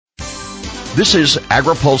This is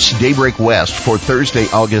AgriPulse Daybreak West for Thursday,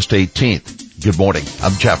 August 18th. Good morning.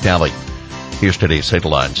 I'm Jeff Daly. Here's today's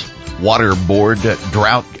headlines. Water Board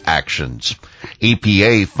drought actions.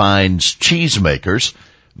 EPA finds cheesemakers.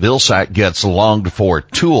 Vilsack gets longed for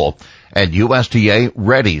tool. And USDA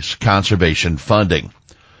readies conservation funding.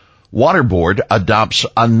 Water Board adopts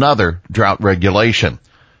another drought regulation.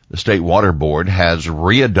 The State Water Board has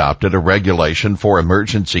readopted a regulation for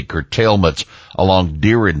emergency curtailments along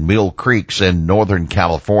Deer and Mill Creeks in Northern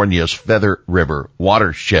California's Feather River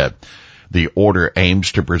watershed. The order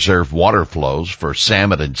aims to preserve water flows for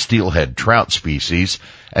salmon and steelhead trout species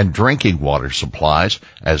and drinking water supplies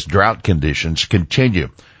as drought conditions continue.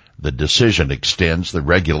 The decision extends the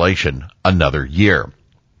regulation another year.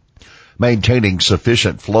 Maintaining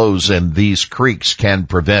sufficient flows in these creeks can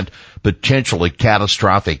prevent potentially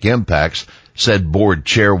catastrophic impacts, said Board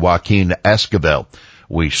Chair Joaquin Esquivel.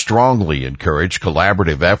 We strongly encourage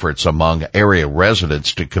collaborative efforts among area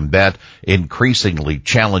residents to combat increasingly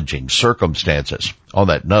challenging circumstances. On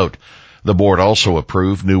that note, the board also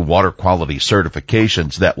approved new water quality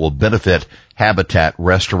certifications that will benefit habitat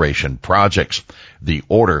restoration projects. The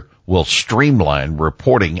order will streamline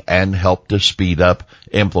reporting and help to speed up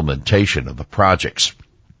implementation of the projects.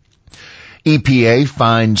 EPA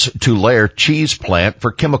fines Tulare cheese plant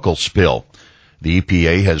for chemical spill. The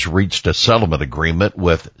EPA has reached a settlement agreement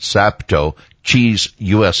with Sapto Cheese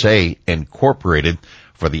USA Incorporated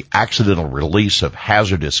for the accidental release of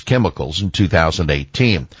hazardous chemicals in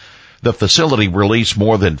 2018. The facility released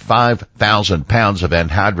more than 5,000 pounds of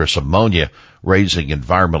anhydrous ammonia, raising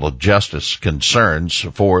environmental justice concerns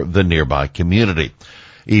for the nearby community.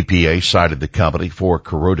 EPA cited the company for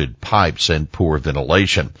corroded pipes and poor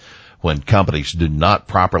ventilation. When companies do not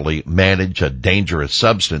properly manage a dangerous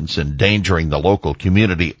substance endangering the local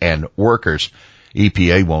community and workers,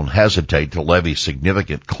 EPA won't hesitate to levy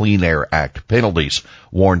significant Clean Air Act penalties,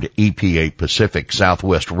 warned EPA Pacific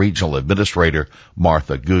Southwest Regional Administrator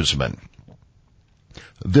Martha Guzman.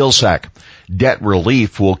 Vilsack, debt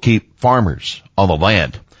relief will keep farmers on the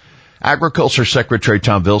land. Agriculture Secretary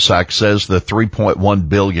Tom Vilsack says the $3.1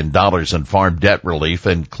 billion in farm debt relief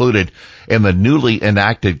included in the newly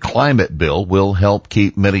enacted climate bill will help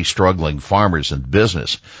keep many struggling farmers in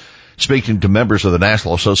business. Speaking to members of the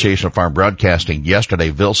National Association of Farm Broadcasting yesterday,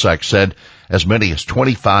 Vilsack said as many as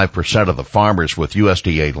 25% of the farmers with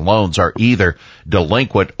USDA loans are either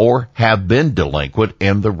delinquent or have been delinquent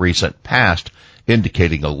in the recent past,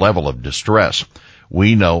 indicating a level of distress.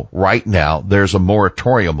 We know right now there's a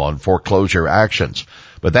moratorium on foreclosure actions,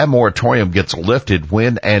 but that moratorium gets lifted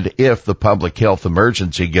when and if the public health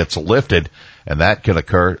emergency gets lifted, and that can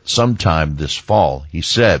occur sometime this fall, he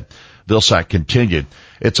said. Vilsack continued,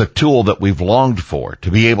 it's a tool that we've longed for,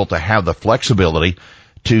 to be able to have the flexibility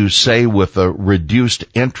to say with a reduced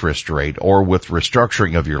interest rate or with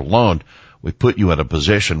restructuring of your loan, we put you in a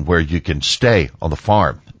position where you can stay on the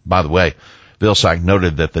farm. By the way, Vilsack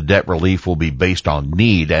noted that the debt relief will be based on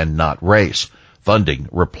need and not race. Funding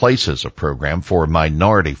replaces a program for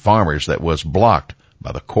minority farmers that was blocked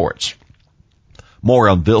by the courts. More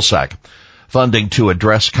on Vilsack. Funding to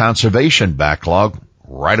address conservation backlog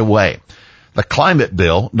right away. The climate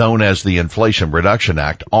bill, known as the Inflation Reduction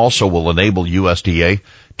Act, also will enable USDA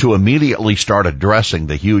to immediately start addressing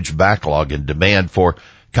the huge backlog in demand for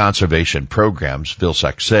conservation programs,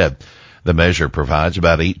 Vilsack said. The measure provides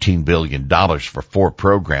about $18 billion for 4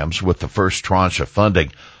 programs, with the first tranche of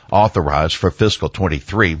funding authorized for fiscal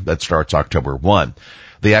 23 that starts October 1.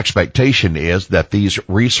 The expectation is that these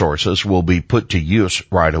resources will be put to use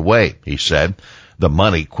right away, he said. The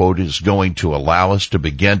money, quote, is going to allow us to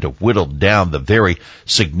begin to whittle down the very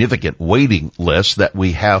significant waiting list that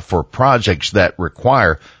we have for projects that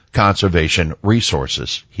require conservation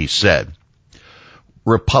resources, he said.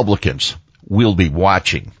 Republicans will be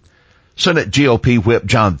watching. Senate GOP Whip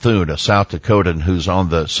John Thune, a South Dakotan who's on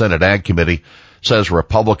the Senate Ag Committee, says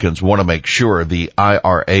Republicans want to make sure the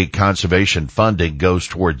IRA conservation funding goes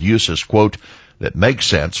toward uses, quote, that make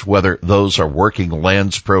sense, whether those are working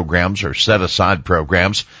lands programs or set-aside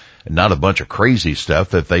programs, and not a bunch of crazy stuff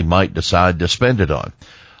that they might decide to spend it on.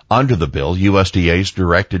 Under the bill, USDA is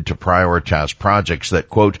directed to prioritize projects that,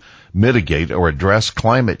 quote, mitigate or address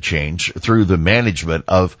climate change through the management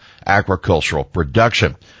of agricultural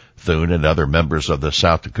production. Thune and other members of the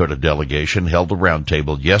South Dakota delegation held a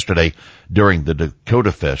roundtable yesterday during the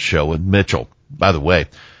Dakota Fest show in Mitchell. By the way,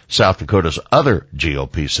 South Dakota's other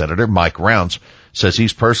GOP Senator, Mike Rounds, says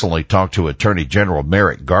he's personally talked to Attorney General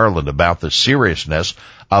Merrick Garland about the seriousness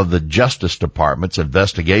of the Justice Department's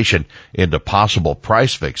investigation into possible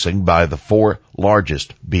price fixing by the 4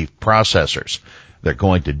 largest beef processors. They're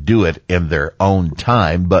going to do it in their own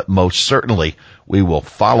time, but most certainly we will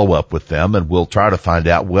follow up with them and we'll try to find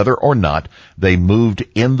out whether or not they moved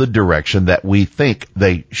in the direction that we think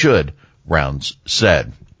they should, Rounds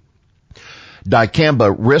said.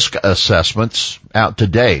 Dicamba risk assessments out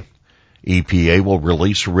today. EPA will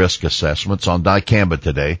release risk assessments on dicamba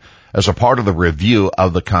today as a part of the review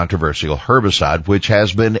of the controversial herbicide, which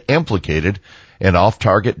has been implicated in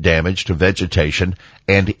off-target damage to vegetation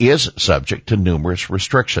and is subject to numerous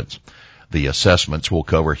restrictions. The assessments will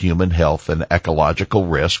cover human health and ecological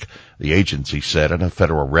risk, the agency said in a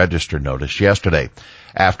Federal Register notice yesterday.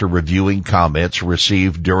 After reviewing comments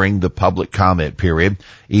received during the public comment period,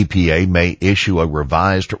 EPA may issue a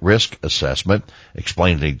revised risk assessment,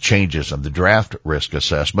 explaining changes in the draft risk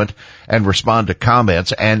assessment, and respond to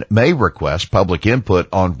comments, and may request public input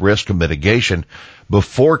on risk mitigation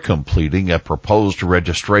before completing a proposed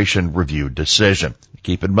registration review decision.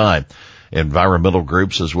 Keep in mind, environmental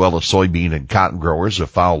groups as well as soybean and cotton growers have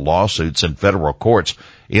filed lawsuits in federal courts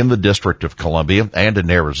in the District of Columbia and in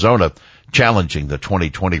Arizona, challenging the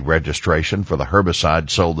 2020 registration for the herbicide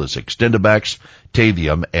sold as XtendiMax,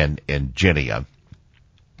 Tavium, and Engenia.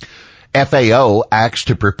 FAO acts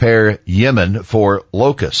to prepare Yemen for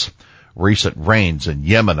locusts. Recent rains in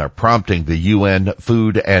Yemen are prompting the UN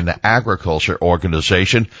Food and Agriculture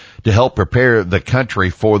Organization to help prepare the country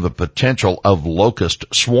for the potential of locust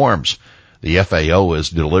swarms. The FAO is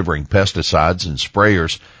delivering pesticides and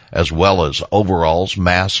sprayers as well as overalls,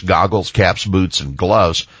 masks, goggles, caps, boots, and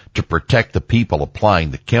gloves to protect the people applying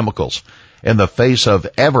the chemicals. In the face of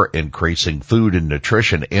ever-increasing food and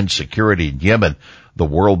nutrition insecurity in Yemen, the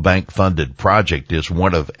World Bank-funded project is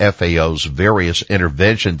one of FAO's various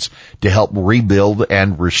interventions to help rebuild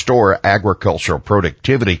and restore agricultural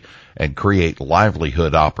productivity and create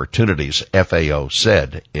livelihood opportunities, FAO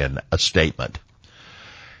said in a statement.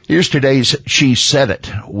 Here's today's She Said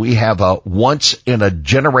It. We have a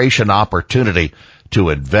once-in-a-generation opportunity to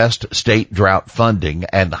invest state drought funding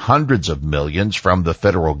and hundreds of millions from the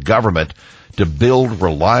federal government to build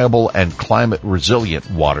reliable and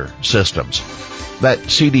climate-resilient water systems. That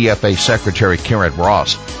CDFA Secretary Karen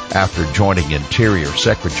Ross after joining Interior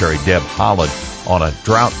Secretary Deb Haaland on a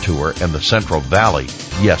drought tour in the Central Valley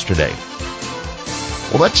yesterday.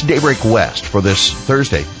 Well, that's Daybreak West for this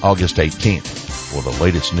Thursday, August 18th. For the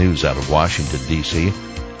latest news out of Washington, D.C.,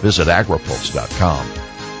 visit agripulse.com.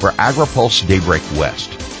 For AgriPulse Daybreak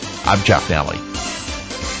West, I'm Jeff Nally.